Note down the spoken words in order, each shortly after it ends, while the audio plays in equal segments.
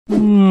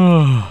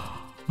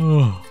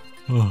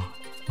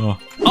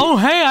Oh,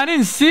 hey, I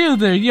didn't see you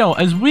there. Yo,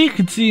 as we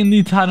could see in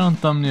the title and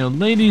thumbnail,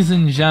 ladies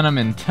and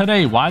gentlemen,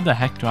 today, why the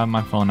heck do I have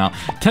my phone out?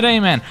 Today,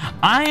 man,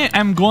 I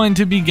am going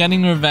to be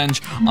getting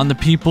revenge on the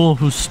people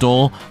who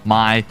stole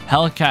my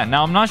Hellcat.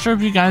 Now, I'm not sure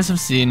if you guys have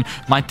seen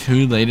my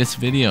 2 latest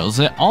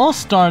videos. It all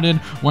started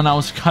when I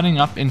was cutting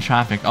up in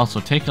traffic. Also,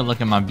 take a look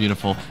at my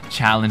beautiful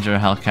Challenger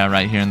Hellcat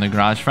right here in the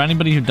garage. For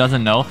anybody who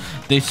doesn't know,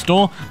 they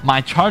stole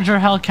my Charger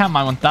Hellcat,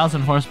 my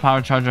 1000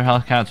 horsepower Charger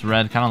Hellcat. It's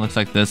red, kind of looks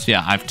like this.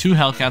 Yeah, I have 2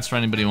 Hellcats for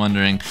anybody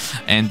wondering,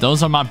 and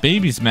those are my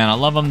babies, man. I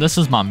love them. This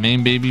is my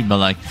main baby, but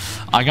like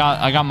I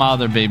got my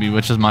other baby,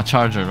 which is my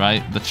Charger,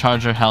 right? The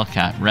Charger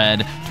Hellcat, red,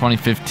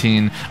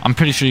 2015. I'm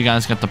pretty sure you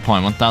guys got the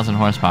point. 1000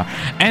 horsepower,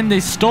 and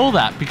they stole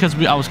that because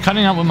I was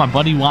cutting up with my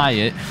buddy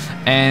Wyatt,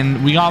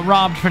 and we got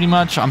robbed pretty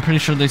much. I'm pretty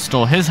sure they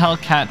stole his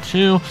Hellcat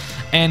too,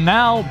 and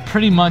now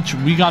pretty much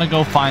we gotta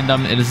go find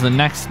them. It is the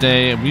next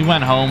day. We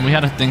went home. We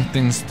had to think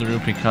things through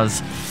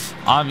because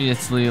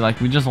obviously, like,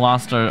 we just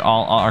lost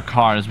all our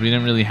cars. We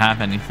didn't really have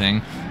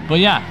anything. But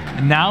yeah,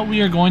 now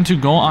we are going to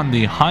go on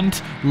the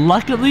hunt.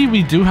 Luckily,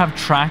 we do have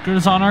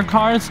trackers on our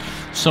cars,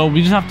 so we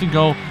just have to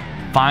go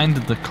find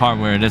the car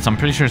where it is. I'm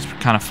pretty sure it's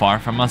kind of far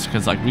from us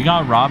because, like, we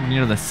got robbed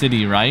near the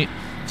city, right?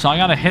 So I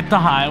gotta hit the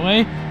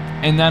highway,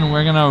 and then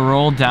we're gonna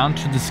roll down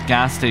to this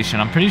gas station.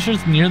 I'm pretty sure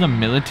it's near the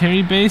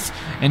military base.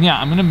 And yeah,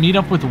 I'm gonna meet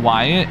up with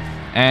Wyatt.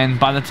 And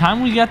by the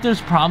time we get there,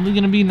 it's probably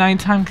going to be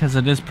nighttime because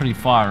it is pretty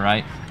far,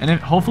 right? And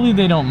hopefully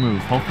they don't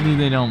move. Hopefully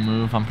they don't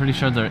move. I'm pretty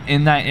sure they're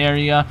in that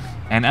area.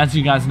 And as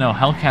you guys know,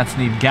 Hellcats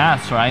need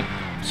gas, right?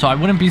 So I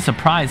wouldn't be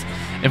surprised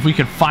if we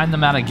could find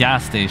them at a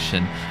gas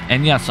station.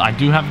 And yes, I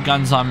do have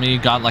guns on me.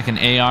 Got like an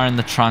AR in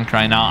the trunk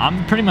right now.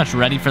 I'm pretty much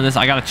ready for this.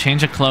 I got to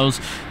change of clothes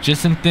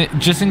just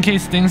in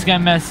case things get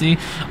messy.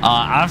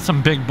 I have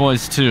some big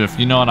boys too, if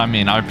you know what I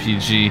mean.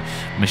 RPG,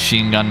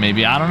 machine gun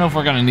maybe. I don't know if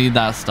we're going to need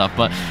that stuff,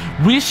 but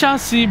we shall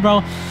see,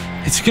 bro.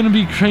 It's going to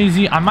be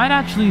crazy. I might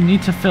actually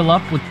need to fill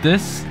up with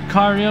this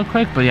car real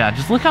quick, but yeah,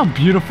 just look how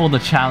beautiful the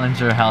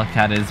Challenger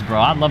Hellcat is, bro.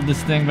 I love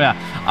this thing. But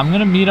yeah, I'm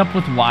going to meet up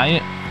with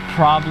Wyatt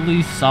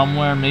probably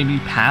somewhere maybe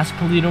past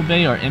Paleto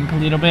Bay or in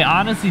Paleto Bay. I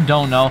honestly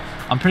don't know.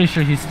 I'm pretty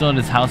sure he's still at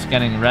his house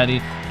getting ready.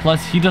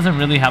 Plus, he doesn't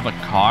really have a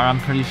car, I'm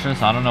pretty sure,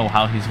 so I don't know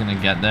how he's going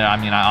to get there. I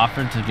mean, I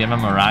offered to give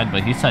him a ride,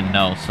 but he said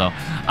no, so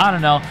I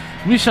don't know.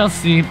 We shall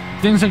see.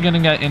 Things are going to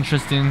get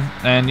interesting,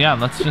 and yeah,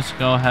 let's just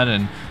go ahead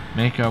and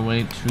make our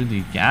way to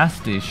the gas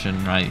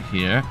station right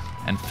here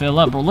and fill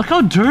up. Bro, look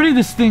how dirty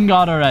this thing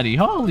got already.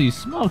 Holy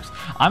smokes.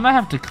 I might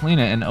have to clean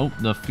it, and oh,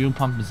 the fuel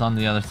pump is on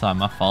the other side.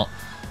 My fault.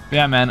 But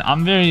yeah, man,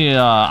 I'm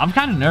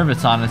kind of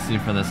nervous, honestly,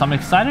 for this. I'm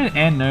excited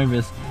and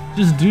nervous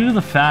just due to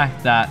the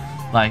fact that,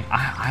 like, I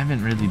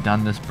haven't really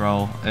done this,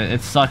 bro.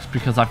 It sucks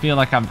because I feel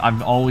like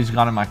I've always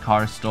gotten my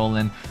car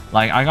stolen.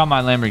 Like, I got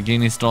my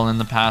Lamborghini stolen in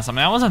the past. I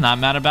mean, I wasn't that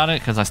mad about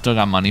it because I still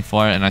got money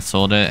for it and I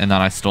sold it and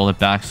then I stole it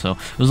back. So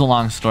it was a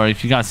long story.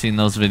 If you guys seen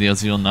those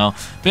videos, you'll know.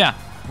 But yeah,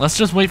 let's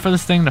just wait for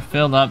this thing to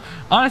fill up.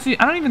 Honestly,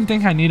 I don't even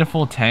think I need a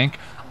full tank.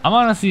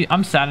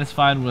 I'm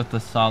satisfied with a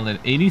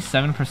solid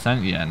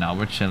 87%. Yeah, no,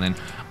 we're chilling.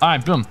 All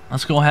right, boom.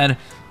 Let's go ahead,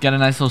 get a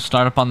nice little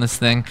startup on this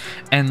thing,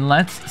 and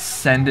let's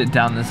send it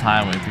down this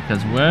highway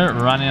because we're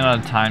running out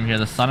of time here.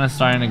 The sun is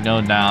starting to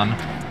go down,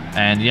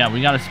 and yeah,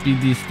 we got to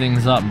speed these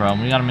things up, bro.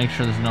 And we got to make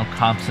sure there's no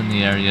cops in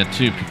the area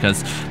too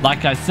because,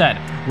 like I said,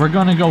 we're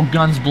going to go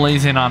guns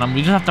blazing on them.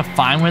 We just have to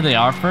find where they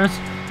are first.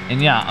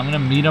 And yeah, I'm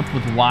going to meet up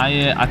with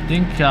Wyatt. I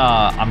think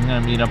I'm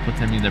going to meet up with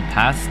him either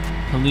past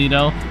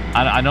Paleto.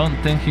 I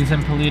don't think he's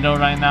in Paleto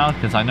right now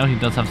because I know he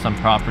does have some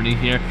property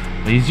here.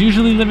 But he's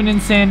usually living in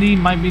Sandy.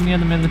 Might be near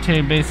the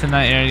military base in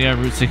that area,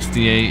 Route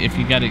 68. If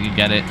you get it, you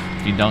get it.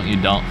 If you don't,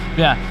 you don't. But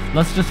yeah,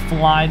 let's just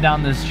fly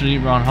down this street,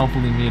 bro, and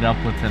hopefully meet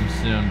up with him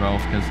soon, bro.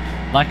 Because,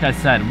 like I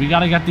said, we got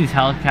to get these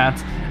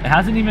Hellcats. It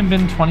hasn't even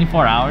been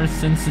 24 hours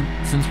since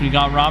we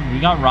got robbed. We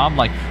got robbed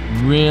like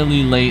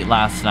really late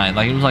last night.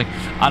 Like it was like,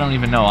 I don't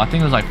even know. I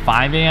think it was like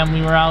 5 a.m.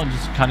 we were out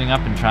just cutting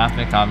up in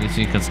traffic,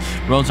 obviously, because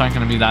roads aren't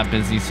going to be that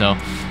busy. So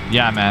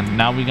yeah, man,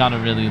 now we got to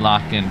really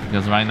lock in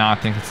because right now I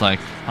think it's like,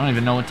 I don't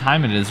even know what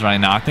time it is right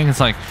now. I think it's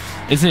like,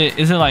 is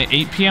it like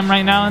 8 p.m.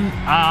 right now? And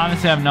I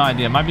honestly have no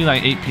idea. It might be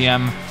like 8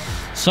 p.m.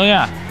 So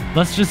yeah,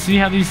 let's just see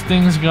how these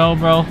things go,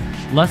 bro.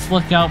 Let's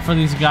look out for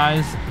these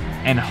guys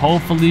and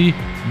hopefully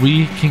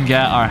we can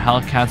get our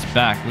Hellcats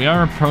back. We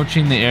are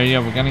approaching the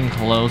area. We're getting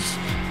close.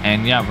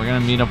 And yeah, we're going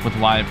to meet up with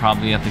Wyatt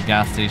probably at the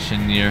gas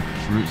station near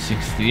Route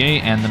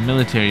 68 and the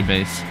military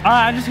base. All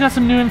right, I just got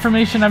some new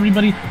information,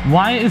 everybody.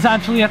 Wyatt is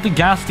actually at the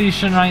gas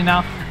station right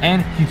now.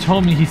 And he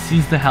told me he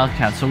sees the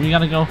Hellcat. So we got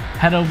to go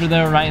head over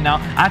there right now.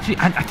 Actually,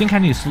 I think I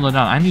need to slow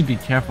down. I need to be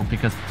careful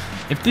because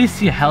if they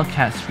see a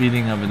Hellcat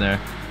speeding over there,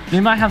 they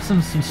might have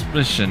some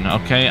suspicion,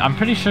 okay? I'm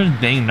pretty sure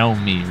they know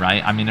me,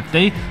 right? I mean, if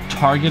they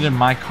targeted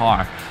my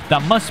car,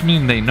 that must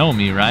mean they know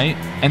me, right?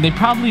 And they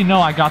probably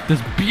know I got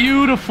this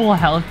beautiful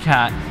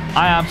Hellcat.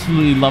 I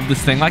absolutely love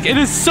this thing. Like, it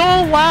is so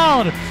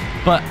loud.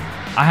 But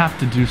I have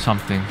to do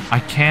something. I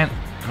can't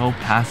go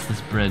past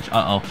this bridge.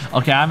 Uh-oh.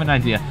 Okay, I have an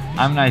idea.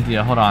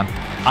 Hold on.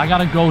 I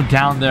gotta go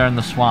down there in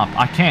the swamp.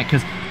 I can't,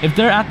 because if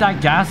they're at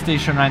that gas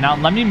station right now,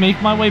 let me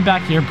make my way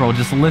back here, bro.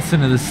 Just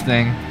listen to this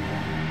thing.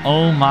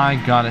 Oh my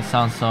god, it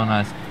sounds so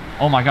nice.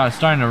 Oh my god, it's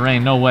starting to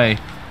rain. No way.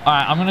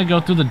 Alright, I'm gonna go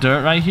through the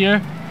dirt right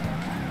here.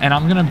 And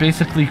I'm gonna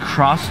basically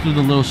cross through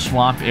the little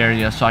swamp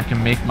area so I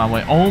can make my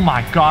way. Oh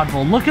my god,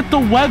 bro. Look at the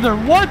weather.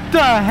 What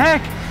the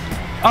heck?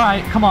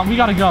 Alright, come on. We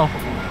gotta go.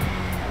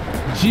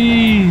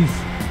 Jeez.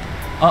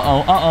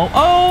 Uh-oh, uh-oh.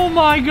 Oh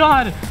my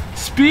god.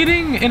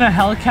 Speeding in a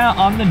Hellcat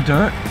on the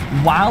dirt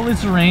while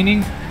it's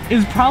raining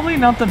is probably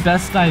not the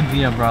best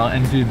idea, bro.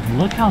 And dude,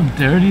 look how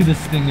dirty this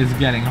thing is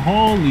getting.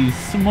 Holy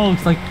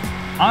smokes. Like,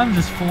 I'm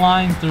just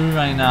flying through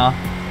right now.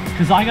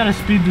 Because I gotta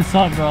speed this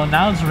up, bro.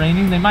 Now it's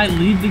raining. They might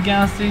leave the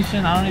gas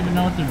station. I don't even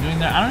know what they're doing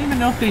there. I don't even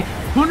know if they...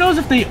 Who knows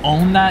if they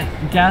own that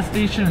gas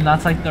station and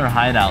that's like their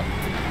hideout.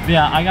 But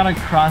yeah, I gotta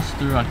cross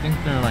through. I think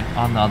they're like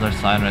on the other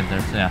side right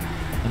there. So yeah,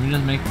 let me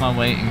just make my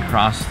way and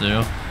cross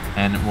through.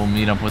 And we'll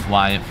meet up with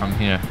Wyatt from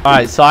here.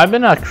 Alright, so I've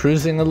been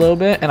cruising a little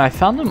bit. And I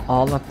found them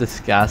all at this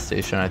gas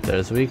station right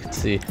there. So we can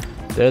see.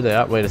 There they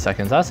are. Wait a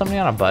second. Is that somebody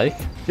on a bike?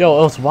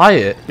 Yo, it's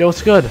Wyatt. Yo,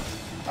 it's good.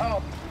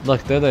 Oh.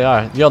 Look, there they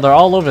are. Yo, they're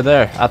all over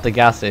there at the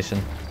gas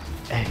station.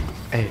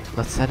 Hey,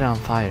 let's set it on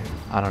fire.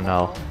 I don't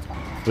know.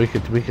 We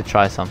could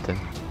try something.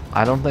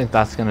 I don't think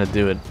that's gonna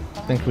do it. I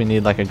think we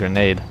need like a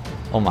grenade.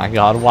 Oh my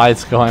god, why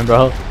it's going,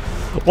 bro?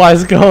 Why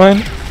is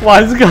going?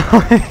 Why is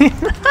going?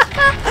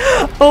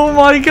 Oh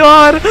my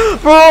god,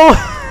 bro!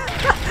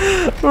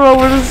 Bro,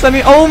 we're just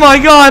sending. Oh my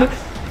god!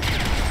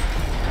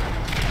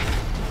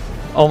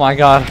 Oh my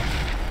god,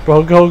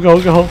 bro,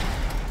 go!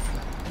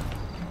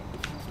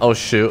 Oh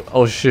shoot,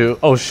 oh shoot,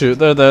 oh shoot.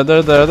 They're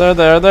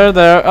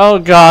there. Oh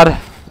god.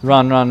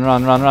 Run.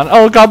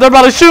 Oh god, they're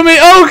about to shoot me.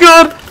 Oh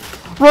god.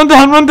 Run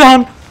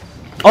down.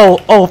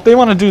 Oh, if they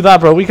want to do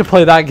that, bro, we could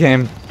play that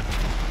game.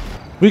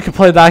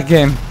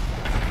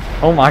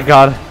 Oh my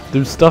god.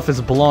 Dude, stuff is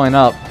blowing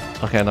up.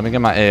 Okay, let me get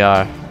my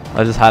AR.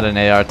 I just had an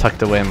AR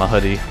tucked away in my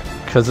hoodie.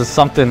 Because it's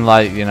something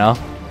light, you know?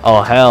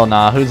 Oh, hell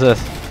nah. Who's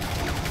this?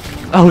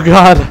 Oh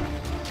god.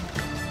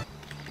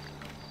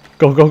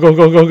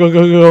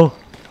 Go.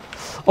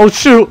 Oh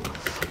shoot!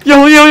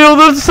 Yo,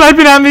 they're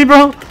sniping at me,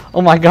 bro!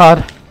 Oh my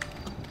god.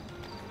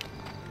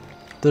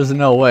 There's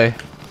no way.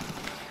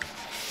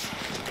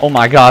 Oh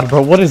my god,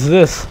 bro, what is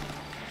this?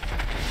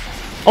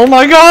 Oh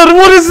my god,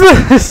 what is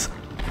this?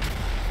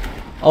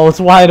 Oh, it's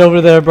wide over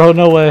there, bro,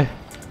 no way.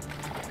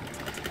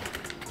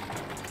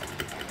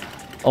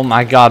 Oh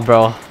my god,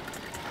 bro.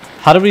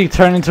 How do we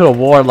turn into a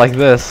war like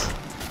this?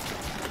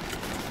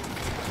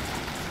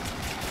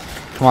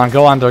 Come on,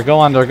 go under. Go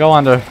under,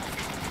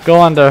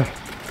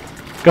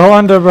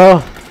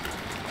 bro.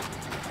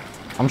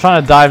 I'm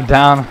trying to dive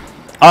down.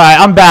 Alright,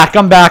 I'm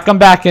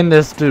back in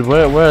this. Dude,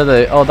 where are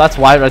they? Oh, that's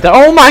Wyatt right there.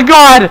 Oh my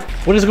god!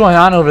 What is going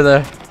on over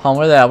there? Hold on,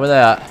 where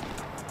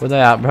they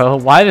at, bro?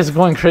 Wyatt is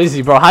going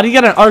crazy, bro. How do you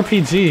get an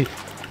RPG?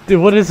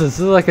 Dude, what is this?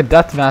 This is like a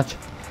death match.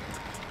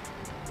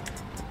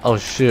 Oh,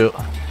 shoot.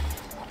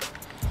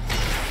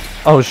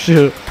 Oh,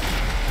 shoot.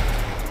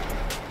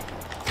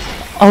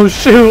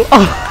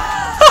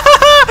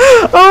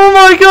 Oh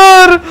my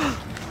god!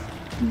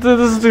 Dude,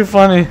 this is too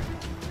funny.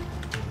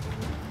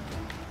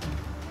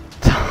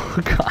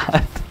 Oh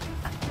god.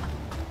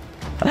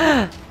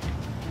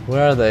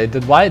 Where are they?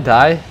 Did Wyatt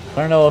die? I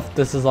don't know if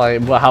this is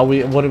like what are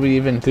we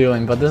even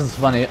doing, but this is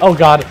funny. Oh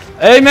god.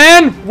 Hey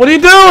man, what are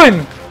you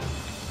doing?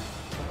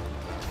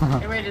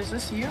 Hey, wait, is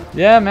this you?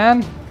 Yeah,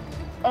 man.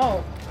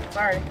 Oh,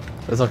 sorry.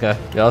 It's okay.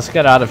 Yeah, let's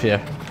get out of here.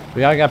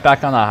 We gotta get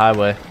back on the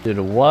highway. Dude,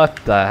 what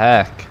the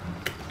heck?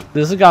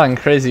 This has gotten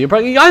crazy. You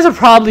guys are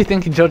probably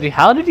thinking, Joji,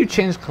 how did you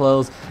change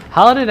clothes?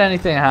 How did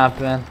anything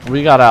happen?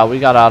 We got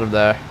out of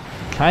there.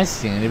 Can I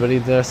see anybody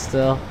there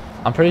still?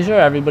 I'm pretty sure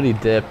everybody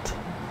dipped.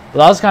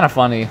 Well, that was kind of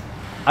funny.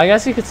 I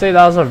guess you could say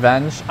that was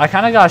revenge. I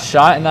kind of got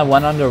shot and then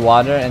went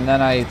underwater and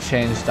then I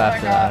changed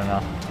after that. I don't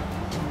know.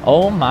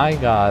 Oh my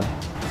god.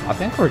 I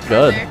think we're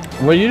good.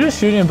 Were you just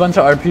shooting a bunch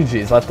of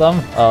RPGs? Let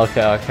them? Oh,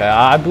 okay.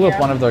 I blew up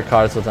one of their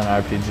cars with an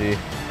RPG.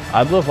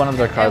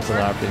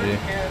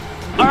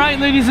 Alright,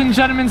 ladies and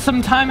gentlemen,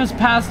 some time has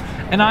passed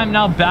and I'm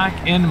now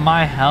back in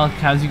my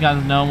Hellcat. As you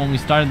guys know, when we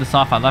started this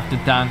off, I left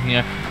it down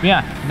here. But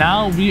yeah,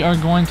 now we are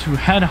going to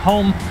head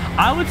home.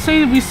 I would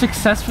say we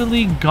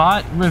successfully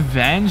got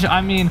revenge.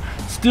 I mean,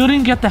 still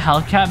didn't get the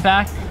Hellcat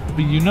back,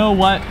 but you know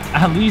what?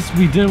 At least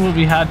we did what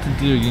we had to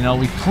do. You know,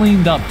 we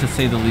cleaned up, to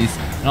say the least.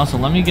 And also,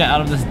 let me get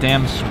out of this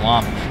damn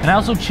swamp. And I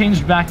also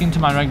changed back into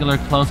my regular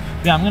clothes.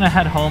 But yeah, I'm gonna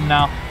head home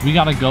now. We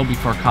gotta go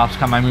before cops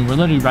come. I mean, we're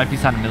literally right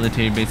beside a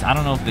military base. I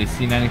don't know if they've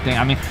seen anything.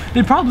 I mean,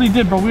 they probably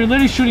did, but we were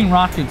literally shooting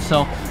rockets.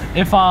 So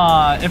if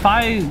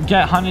I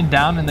get hunted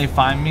down and they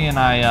find me and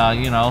I,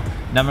 you know,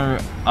 never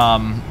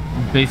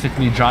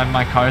basically drive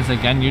my cars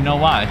again, you know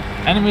why.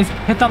 Anyways,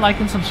 hit that like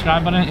and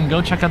subscribe button and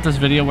go check out this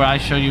video where I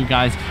show you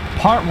guys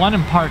part 1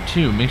 and part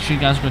 2. Make sure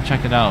you guys go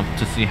check it out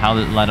to see how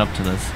it led up to this.